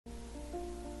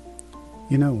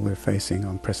You know, we're facing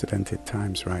unprecedented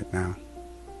times right now,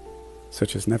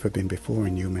 such as never been before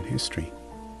in human history.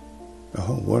 The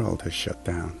whole world has shut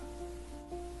down.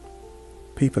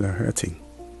 People are hurting.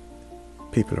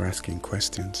 People are asking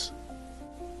questions.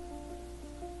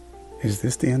 Is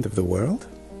this the end of the world?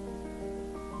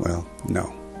 Well,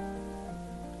 no.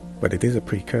 But it is a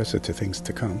precursor to things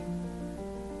to come.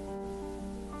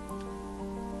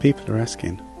 People are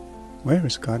asking, where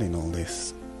is God in all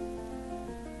this?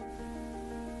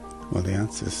 Well, the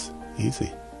answer's easy.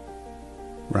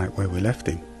 Right where we left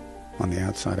him, on the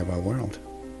outside of our world.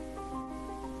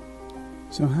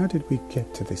 So how did we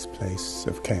get to this place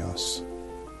of chaos?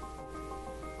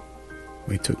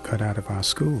 We took God out of our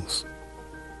schools.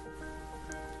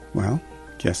 Well,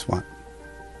 guess what?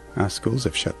 Our schools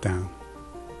have shut down.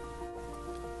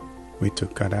 We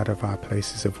took God out of our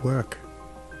places of work.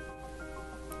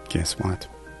 Guess what?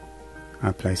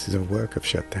 Our places of work have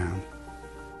shut down.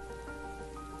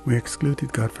 We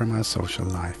excluded God from our social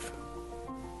life.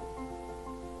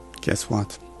 Guess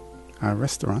what? Our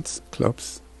restaurants,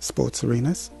 clubs, sports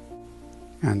arenas,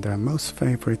 and our most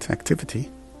favorite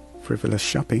activity, frivolous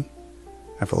shopping,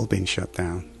 have all been shut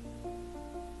down.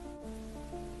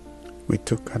 We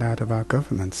took God out of our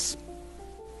governments.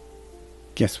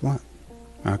 Guess what?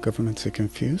 Our governments are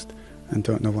confused and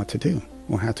don't know what to do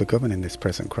or how to govern in this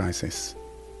present crisis.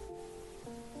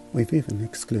 We've even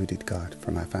excluded God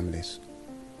from our families.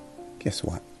 Guess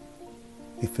what?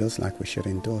 It feels like we're shut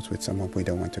indoors with someone we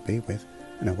don't want to be with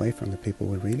and away from the people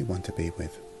we really want to be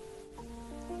with.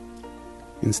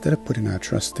 Instead of putting our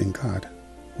trust in God,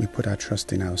 we put our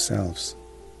trust in ourselves,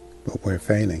 but we're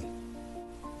failing.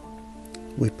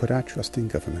 We put our trust in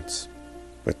governments,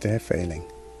 but they're failing.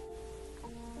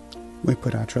 We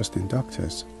put our trust in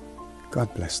doctors,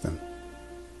 God bless them,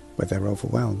 but they're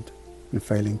overwhelmed and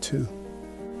failing too.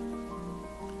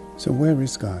 So where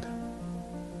is God?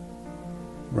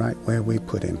 Right where we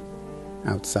put him,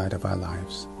 outside of our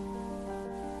lives.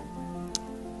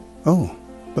 Oh,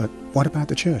 but what about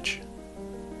the church?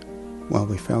 Well,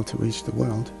 we failed to reach the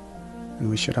world, and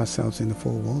we shut ourselves in the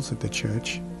four walls of the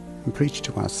church and preached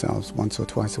to ourselves once or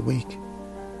twice a week,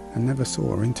 and never saw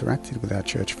or interacted with our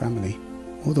church family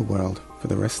or the world for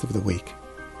the rest of the week.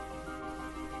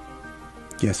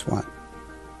 Guess what?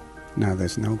 Now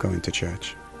there's no going to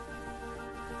church.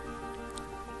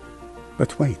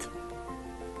 But wait,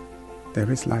 there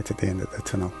is light at the end of the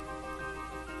tunnel.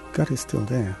 God is still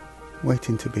there,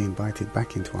 waiting to be invited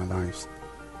back into our lives,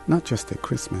 not just at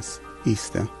Christmas,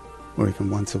 Easter, or even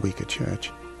once a week at church,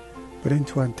 but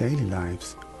into our daily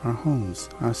lives, our homes,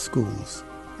 our schools,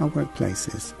 our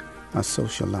workplaces, our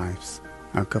social lives,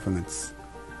 our governments,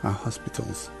 our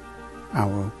hospitals,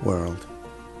 our world.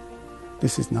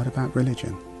 This is not about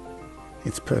religion.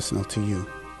 It's personal to you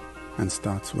and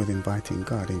starts with inviting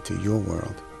God into your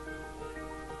world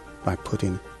by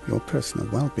putting your personal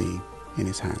well-being in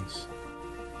his hands.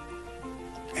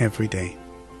 Every day,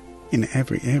 in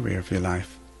every area of your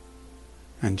life,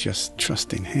 and just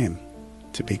trusting him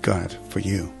to be God for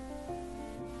you.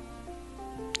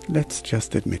 Let's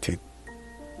just admit it.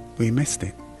 We missed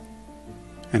it,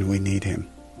 and we need him.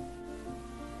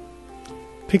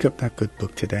 Pick up that good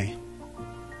book today,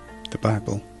 the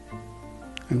Bible,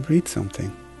 and read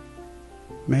something.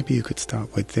 Maybe you could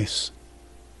start with this.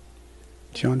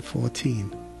 John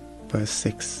 14, verse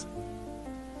 6.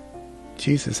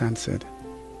 Jesus answered,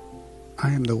 I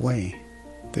am the way,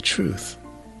 the truth,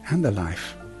 and the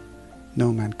life.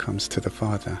 No man comes to the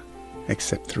Father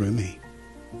except through me.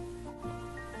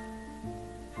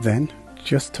 Then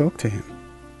just talk to him.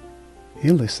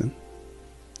 He'll listen.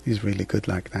 He's really good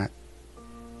like that.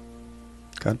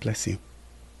 God bless you,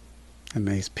 and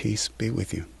may his peace be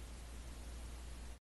with you.